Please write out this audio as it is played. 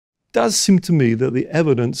does seem to me that the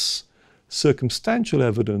evidence, circumstantial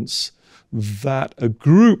evidence, that a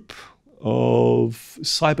group of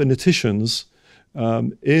cyberneticians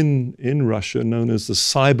in Russia, known as the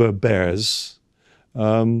cyber bears,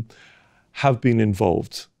 have been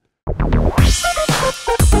involved.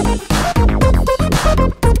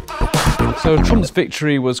 So Trump's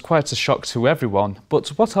victory was quite a shock to everyone, but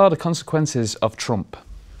what are the consequences of Trump?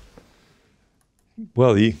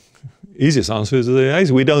 Well, the easiest answer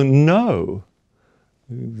is we don't know.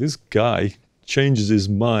 This guy changes his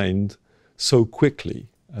mind so quickly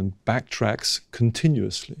and backtracks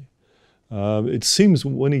continuously. It seems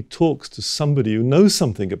when he talks to somebody who knows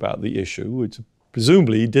something about the issue, which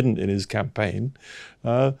presumably he didn't in his campaign,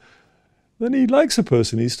 then he likes the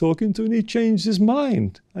person he's talking to and he changed his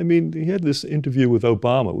mind. I mean, he had this interview with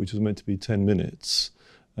Obama, which was meant to be 10 minutes,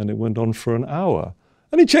 and it went on for an hour.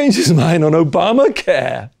 And he changed his mind on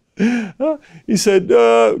Obamacare. He said,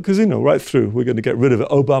 because, right through, we're going to get rid of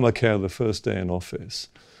Obamacare the first day in office.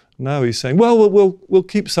 Now he's saying, well, we'll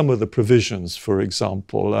keep some of the provisions, for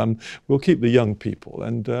example. We'll keep the young people.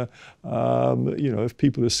 And, if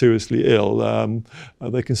people are seriously ill,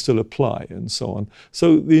 they can still apply and so on.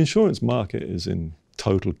 So the insurance market is in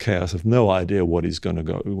total chaos. I have no idea what he's going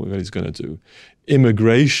to do.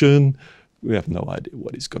 Immigration, we have no idea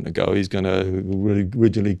what he's going to go. He's going to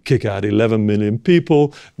originally kick out 11 million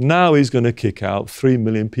people. Now he's going to kick out 3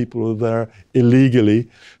 million people who are there illegally.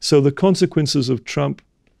 So the consequences of Trump,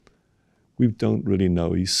 we don't really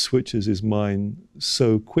know. He switches his mind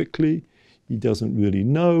so quickly. He doesn't really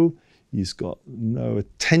know. He's got no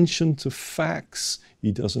attention to facts.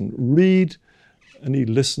 He doesn't read, and he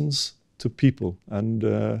listens to people. And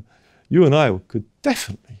you and I could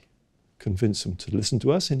definitely convince him to listen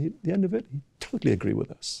to us, and at the end of it, he'd totally agree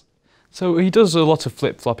with us. So he does a lot of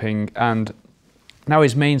flip-flopping, and now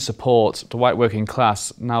his main support, the white working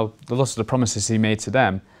class, now a lot of the promises he made to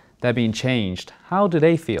them, they're being changed. How do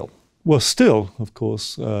they feel? Well, still, of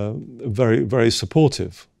course, very, very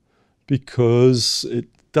supportive, because it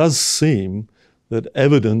does seem that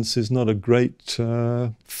evidence is not a great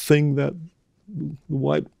thing that the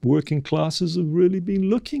white working classes have really been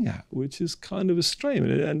looking at, which is kind of a strain.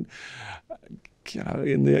 And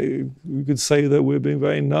we could say that we're being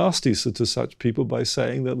very nasty to such people by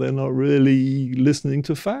saying that they're not really listening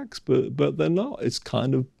to facts, but they're not. It's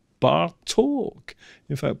kind of bar talk.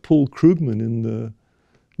 In fact, Paul Krugman in the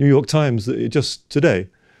New York Times just today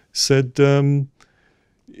said,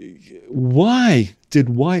 why did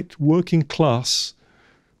white working class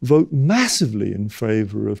vote massively in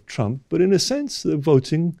favor of Trump, but in a sense they're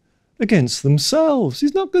voting against themselves?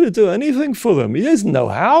 He's not going to do anything for them. He doesn't know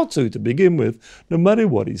how to begin with, no matter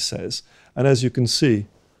what he says. And as you can see,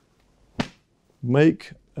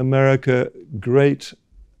 make America great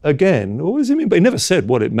again. What does he mean? But he never said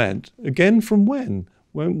what it meant. Again from when?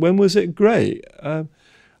 When was it great?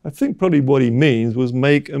 I think probably what he means was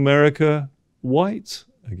make America white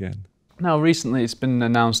again. Now, recently it's been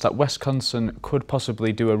announced that Wisconsin could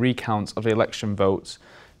possibly do a recount of the election votes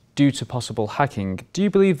due to possible hacking. Do you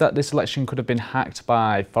believe that this election could have been hacked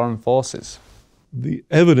by foreign forces? The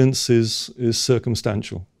evidence is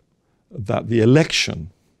circumstantial, that the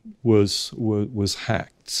election was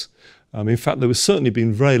hacked. In fact, there was certainly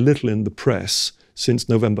been very little in the press since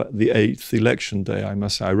November the 8th, election day. I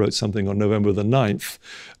must say, I wrote something on November the 9th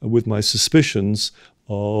with my suspicions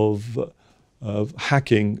of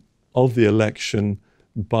hacking of the election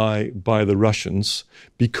by the Russians,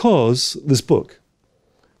 because this book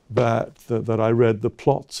that I read, The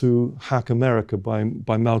Plot to Hack America by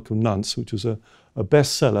Malcolm Nunce, which was a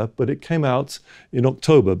bestseller, but it came out in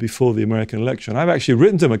October before the American election. I've actually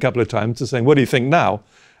written to him a couple of times to say, what do you think now?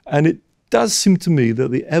 And it does seem to me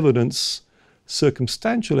that the evidence,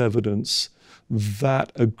 circumstantial evidence,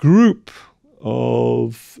 that a group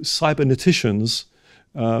of cyberneticians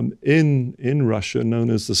in Russia, known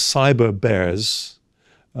as the cyber bears,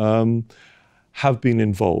 have been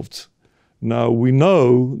involved. Now, we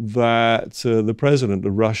know that the president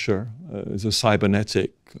of Russia is a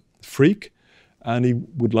cybernetic freak, and he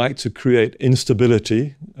would like to create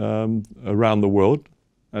instability around the world,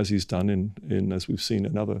 as he's done as we've seen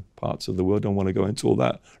in other parts of the world. Don't want to go into all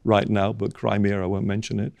that right now, but Crimea, I won't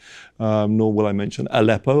mention it, nor will I mention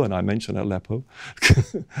Aleppo, and I mention Aleppo,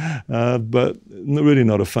 but really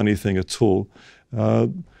not a funny thing at all.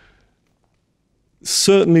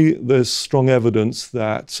 Certainly, there's strong evidence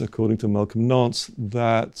that, according to Malcolm Nunce,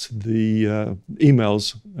 that the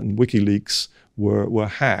emails and WikiLeaks were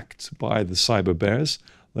hacked by the cyber bears.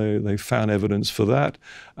 They found evidence for that,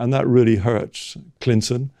 and that really hurt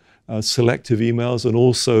Clinton. Selective emails, and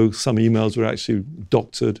also some emails were actually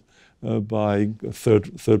doctored by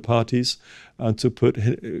third parties, and to put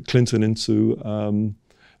Clinton into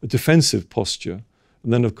a defensive posture.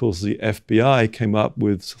 And then, of course, the FBI came up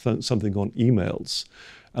with something on emails.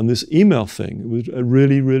 And this email thing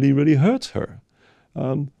really, really, really hurt her.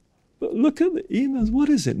 But look at the emails. What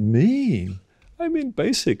does it mean? I mean,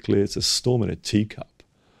 basically, it's a storm in a teacup.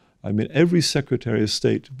 I mean, every Secretary of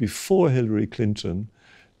State before Hillary Clinton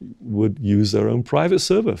would use their own private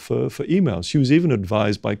server for emails. She was even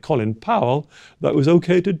advised by Colin Powell that it was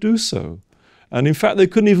okay to do so. And in fact, they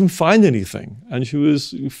couldn't even find anything. And she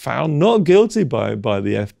was found not guilty by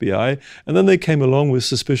the FBI. And then they came along with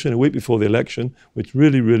suspicion a week before the election, which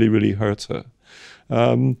really, really, really hurt her.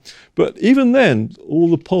 But even then, all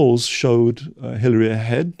the polls showed Hillary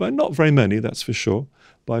ahead by not very many, that's for sure,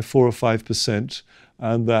 by 4 or 5%.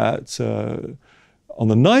 And that on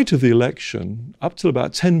the night of the election, up till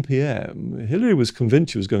about 10 p.m., Hillary was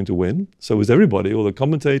convinced she was going to win. So was everybody, all the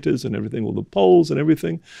commentators and everything, all the polls and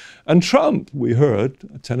everything. And Trump, we heard,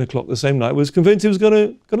 at 10 o'clock the same night, was convinced he was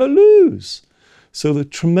going to lose. So the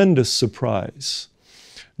tremendous surprise.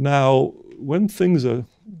 Now, when things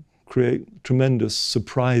create tremendous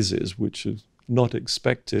surprises, which is not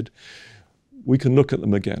expected, we can look at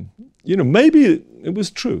them again. You know, maybe it was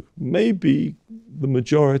true. Maybe the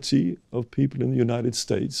majority of people in the United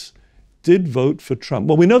States did vote for Trump.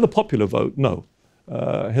 Well, we know the popular vote, no.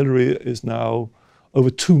 Hillary is now over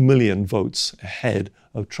 2 million votes ahead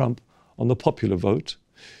of Trump on the popular vote.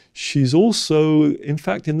 She's also, in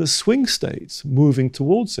fact, in the swing states, moving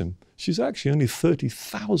towards him. She's actually only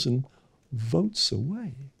 30,000 votes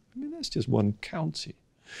away. I mean, that's just one county.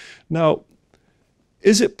 Now,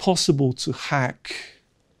 is it possible to hack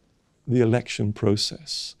the election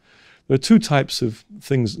process? There are two types of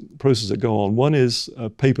processes that go on. One is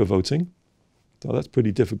paper voting, so that's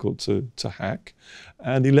pretty difficult to hack,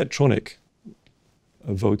 and electronic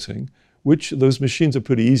voting, which those machines are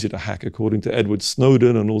pretty easy to hack according to Edward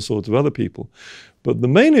Snowden and all sorts of other people. But the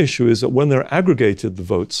main issue is that when they're aggregated, the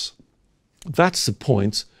votes, that's the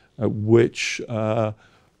point at which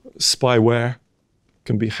spyware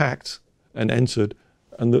can be hacked and entered,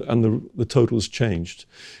 and the totals changed.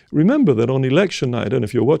 Remember that on election night, I don't know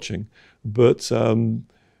if you're watching, but it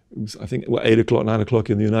was, I think, 8 o'clock, 9 o'clock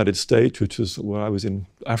in the United States, which was where I was in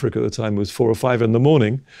Africa at the time, it was 4 or 5 in the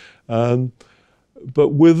morning. But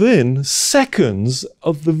within seconds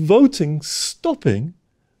of the voting stopping,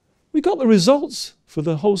 we got the results for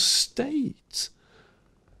the whole state.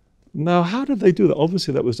 Now, how did they do that?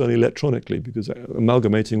 Obviously, that was done electronically, because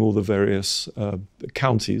amalgamating all the various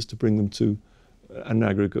counties to bring them to an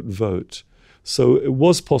aggregate vote. So it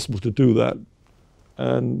was possible to do that,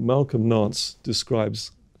 and Malcolm Nance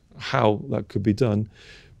describes how that could be done.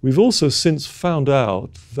 We've also since found out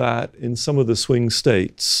that in some of the swing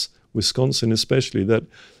states, Wisconsin especially, that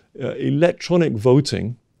electronic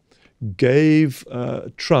voting gave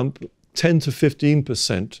Trump 10 to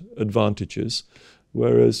 15% advantages,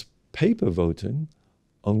 whereas paper voting,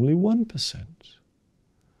 only 1%.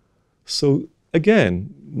 So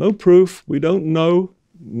again, no proof, we don't know,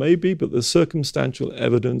 maybe, but the circumstantial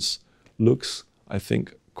evidence looks, I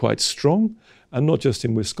think, quite strong. And not just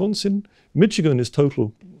in Wisconsin. Michigan is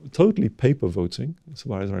totally paper voting, as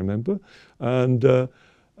far as I remember. And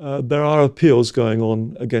there are appeals going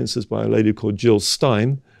on against us by a lady called Jill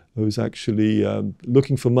Stein, who's actually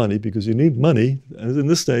looking for money, because you need money, as in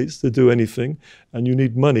the States, to do anything, and you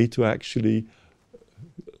need money to actually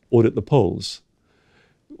audit the polls.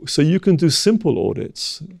 So you can do simple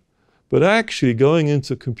audits, but actually going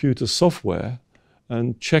into computer software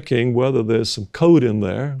and checking whether there's some code in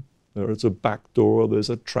there, or it's a backdoor, or there's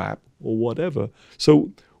a trap, or whatever.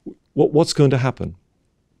 So what's going to happen?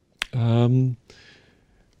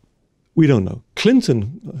 We don't know.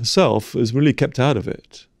 Clinton herself is really kept out of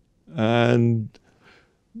it. And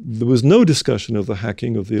there was no discussion of the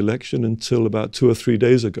hacking of the election until about 2 or 3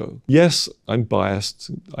 days ago. Yes, I'm biased.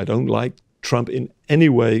 I don't like Trump in any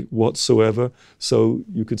way whatsoever. So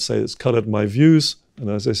you could say it's colored my views. And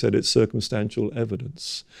as I said, it's circumstantial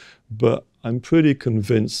evidence. But I'm pretty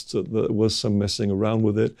convinced that there was some messing around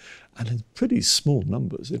with it. And in pretty small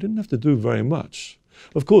numbers. They didn't have to do very much.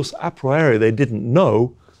 Of course, a priori, they didn't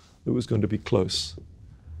know it was going to be close.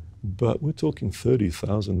 But we're talking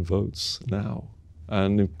 30,000 votes now.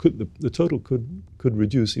 And the total could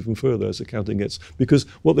reduce even further as the counting gets. Because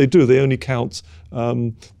what they do, they only count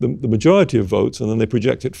the majority of votes, and then they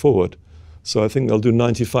project it forward. So I think they'll do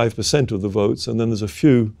 95% of the votes, and then there's a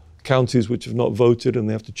few counties which have not voted, and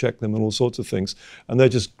they have to check them and all sorts of things. And they're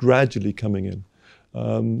just gradually coming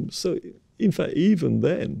in. So in fact, even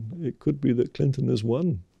then, it could be that Clinton has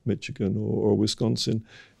won Michigan or Wisconsin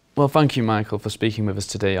Well, thank you, Michael, for speaking with us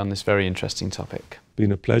today on this very interesting topic.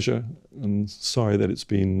 Been a pleasure, and sorry that it's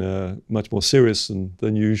been much more serious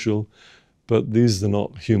than usual, but these are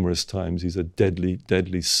not humorous times. These are deadly,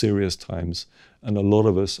 deadly serious times, and a lot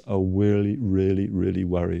of us are really, really, really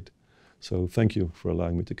worried. So thank you for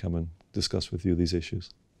allowing me to come and discuss with you these issues.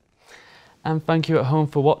 And thank you at home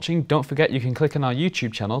for watching. Don't forget you can click on our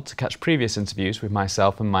YouTube channel to catch previous interviews with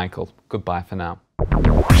myself and Michael. Goodbye for now.